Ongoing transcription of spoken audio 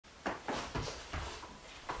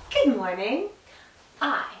Good morning.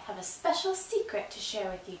 I have a special secret to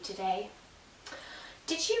share with you today.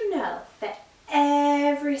 Did you know that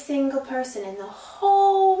every single person in the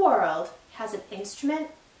whole world has an instrument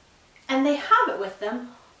and they have it with them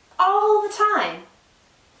all the time?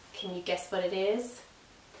 Can you guess what it is?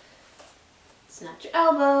 It's not your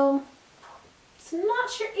elbow. It's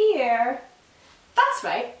not your ear. That's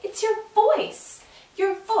right, it's your voice.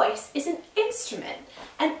 Your voice is an instrument,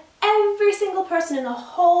 and every single person in the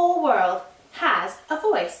whole world has a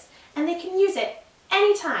voice, and they can use it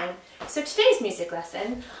anytime. So today's music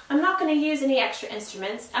lesson, I'm not going to use any extra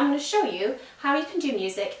instruments. I'm going to show you how you can do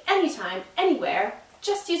music anytime, anywhere,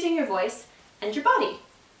 just using your voice and your body.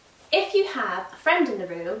 If you have a friend in the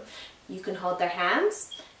room, you can hold their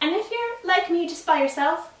hands, and if you're like me just by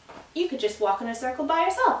yourself, you could just walk in a circle by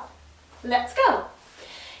yourself. Let's go!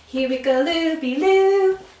 Here we go,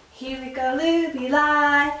 looby-loo, here we go,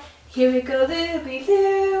 looby-lie, here we go,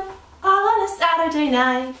 looby-loo, all on a Saturday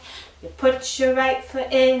night. You put your right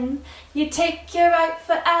foot in, you take your right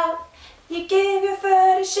foot out, you give your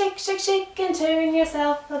foot a shake, shake, shake, and turn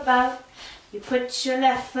yourself about. You put your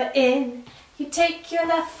left foot in, you take your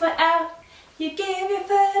left foot out, you give your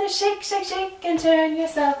foot a shake, shake, shake, and turn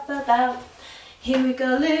yourself about. Here we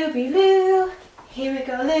go, looby-loo, here we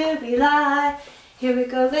go, looby-lie, here we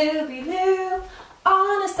go, looby-loo,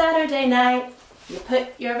 on a Saturday night. You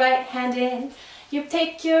put your right hand in, you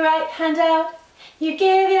take your right hand out, you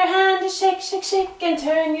give your hand a shake, shake, shake, and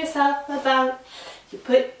turn yourself about. You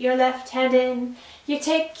put your left hand in, you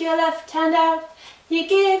take your left hand out, you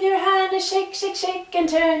give your hand a shake, shake, shake, and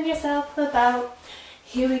turn yourself about.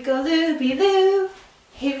 Here we go, looby-loo,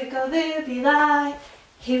 here we go, looby-lie,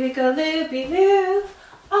 here we go, looby-loo,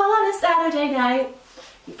 on a Saturday night.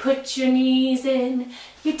 You put your knees in,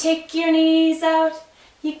 you take your knees out,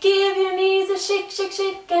 you give your knees a shake, shake,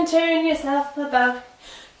 shake, and turn yourself about.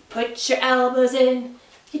 You put your elbows in,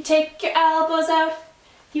 you take your elbows out,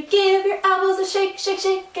 you give your elbows a shake, shake,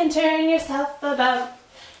 shake, and turn yourself about.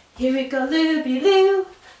 Here we go, looby-loo,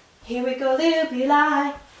 here we go,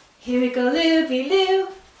 looby-lie, here we go, looby-loo,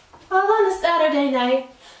 all on a Saturday night.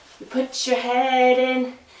 You put your head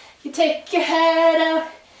in, you take your head out,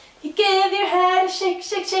 you give your head a shake,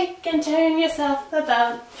 shake, shake, and turn yourself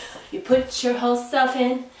about. You put your whole self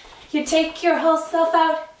in, you take your whole self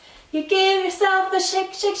out, you give yourself a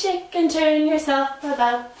shake, shake, shake, and turn yourself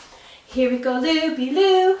about. Here we go,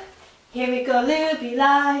 looby-loo, here we go,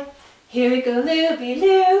 looby-lie, here we go,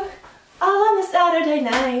 looby-loo, all on the Saturday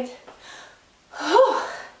night. Whew,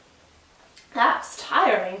 that's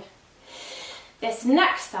tiring. This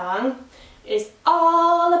next song is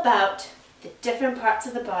all about the different parts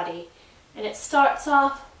of the body, and it starts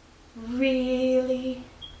off really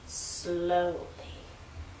slowly.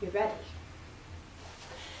 You ready?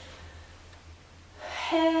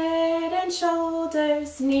 Head and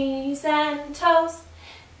shoulders, knees and toes,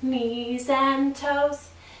 knees and toes,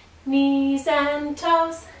 knees and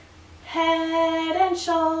toes, head and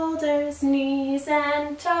shoulders, knees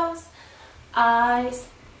and toes, eyes,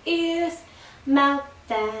 ears, mouth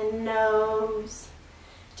and nose.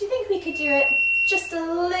 Do you think we could do it just a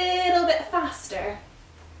little bit faster?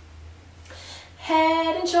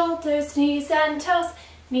 Head and shoulders, knees and toes,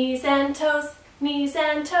 knees and toes, knees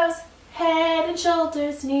and toes, head and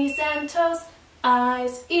shoulders, knees and toes,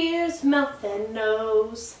 eyes, ears, mouth and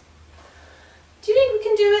nose. Do you think we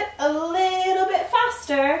can do it a little bit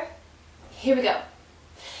faster? Here we go.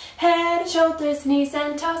 Head and shoulders, knees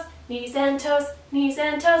and toes, knees and toes, knees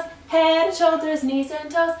and toes, head and shoulders, knees and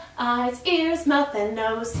toes, eyes, ears, mouth and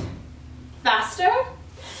nose. Faster.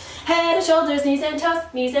 Head and shoulders, knees and toes,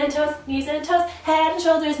 knees and toes, knees and toes, head and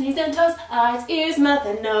shoulders, knees and toes, eyes, ears, mouth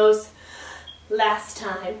and nose. Last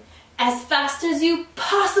time. As fast as you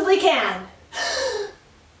possibly can.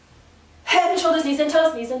 Head and shoulders, knees and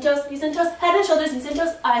toes, knees and toes, knees and toes, head and shoulders, knees and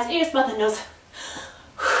toes, eyes, ears, mouth and nose.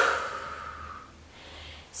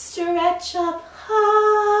 Stretch up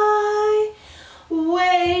high,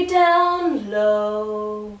 way down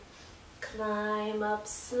low. Climb up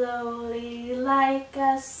slowly like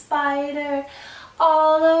a spider,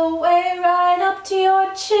 all the way right up to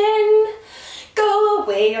your chin. Go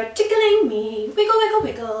away, you're tickling me. Wiggle, wiggle,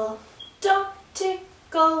 wiggle. Don't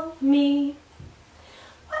tickle me.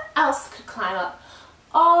 What else could climb up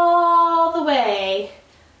all the way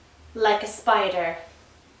like a spider?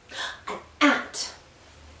 An ant.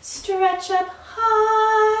 Stretch up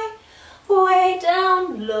high, way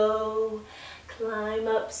down low. Climb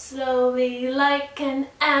up slowly like an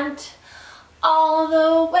ant, all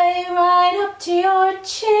the way right up to your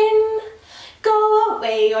chin. Go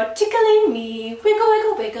away, you're tickling me. Wiggle,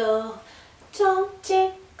 wiggle, wiggle. Don't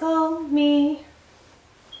tickle me.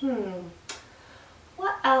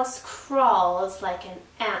 else crawls like an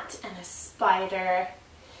ant and a spider,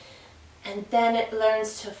 and then it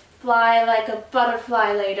learns to fly like a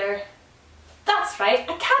butterfly later. That's right,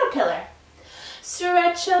 a caterpillar.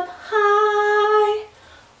 Stretch up high,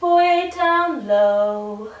 way down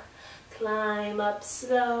low, climb up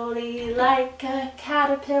slowly like a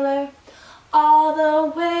caterpillar, all the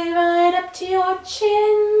way right up to your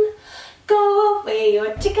chin. Go away,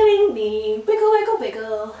 you're tickling me, wiggle, wiggle,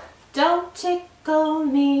 wiggle, don't tickle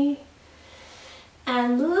me.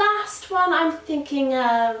 And last one, I'm thinking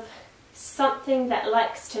of something that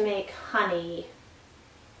likes to make honey.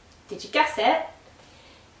 Did you guess it?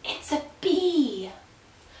 It's a bee.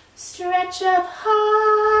 Stretch up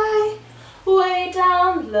high, way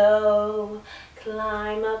down low,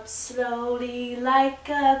 climb up slowly like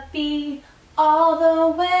a bee, all the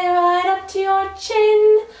way right up to your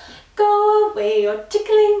chin. Go away, you're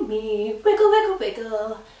tickling me, wiggle, wiggle,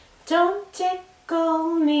 wiggle, don't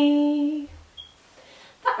tickle me.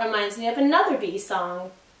 That reminds me of another bee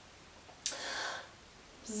song.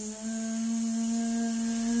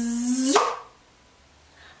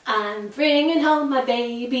 I'm bringing home my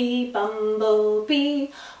baby bumblebee.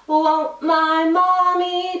 Won't my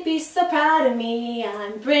mommy be so proud of me?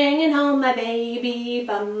 I'm bringing home my baby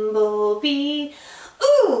bumblebee.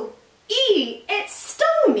 Ooh, ee, it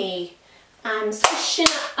stung me. I'm squishing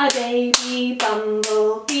up a baby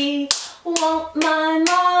bumblebee. Won't my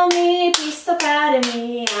mommy be so proud of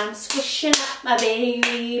me? I'm squishing up my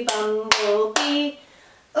baby bumblebee.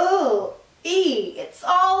 Ooh, ee, it's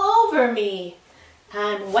all over me.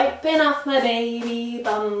 I'm wiping off my baby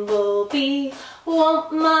bumblebee.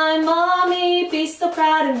 Won't my mommy be so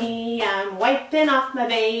proud of me? I'm wiping off my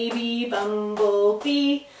baby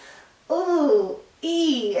bumblebee. Ooh,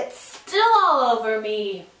 ee, it's still all over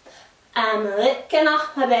me. I'm licking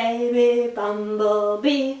off my baby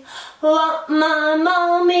bumblebee. Won't my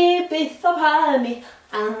mommy be so proud of me?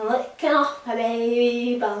 I'm licking off my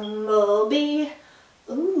baby bumblebee.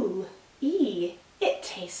 Ooh, ee, it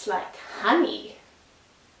tastes like honey.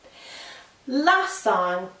 Last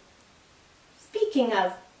song, speaking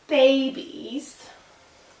of babies,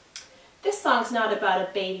 this song's not about a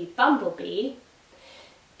baby bumblebee,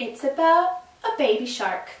 it's about a baby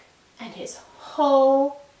shark and his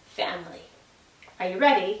whole family. Are you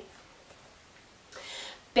ready?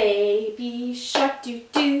 Baby shark do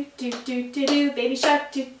do do do do do, baby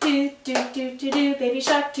shark do do do do do do, baby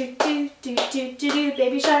shark do do do do do do,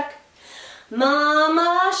 baby shark.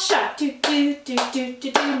 Mama shark do do do do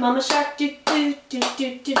do do, mama shark do do do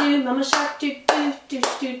do do do, mama shark do do do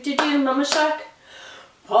do do do, mama shark.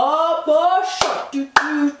 Papa shark do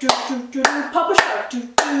do do do do do, Papa shark do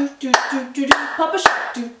do do do do do, Papa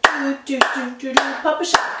shark do do do do do do, Papa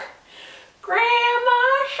shark. Grandma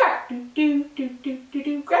shark do do do do do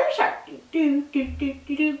do, Grandma shark do do do do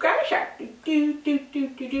do do, Grandma shark do do do do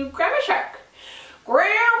do do, Grandma shark.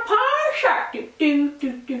 Grandpa shark do do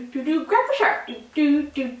do do do do, Grandpa shark do do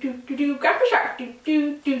do do do do, Grandpa shark do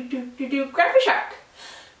do do do do do, Grandpa shark.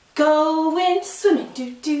 Going swimming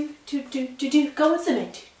do do do do do do, going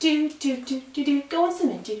swimming do do do do do, going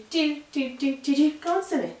swimming do do do do do do, going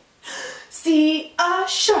swimming. See a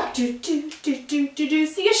shark do do do do do do,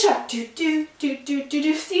 see a shark do do do do do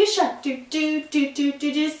do, see a shark do do do do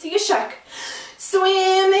do do, see a shark.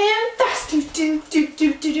 Swimming fast do do do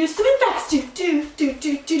do do do, swimming fast do do do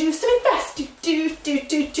do do do, swimming fast do do do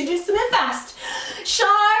do do do, swimming fast.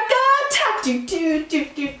 Shark attack do do do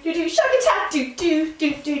do do do, shark attack do do do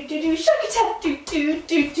do do do, shark attack do do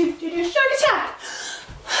do do do do, shark attack.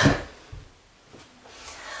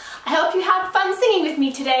 I hope you had fun singing with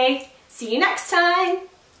me today. See you next time.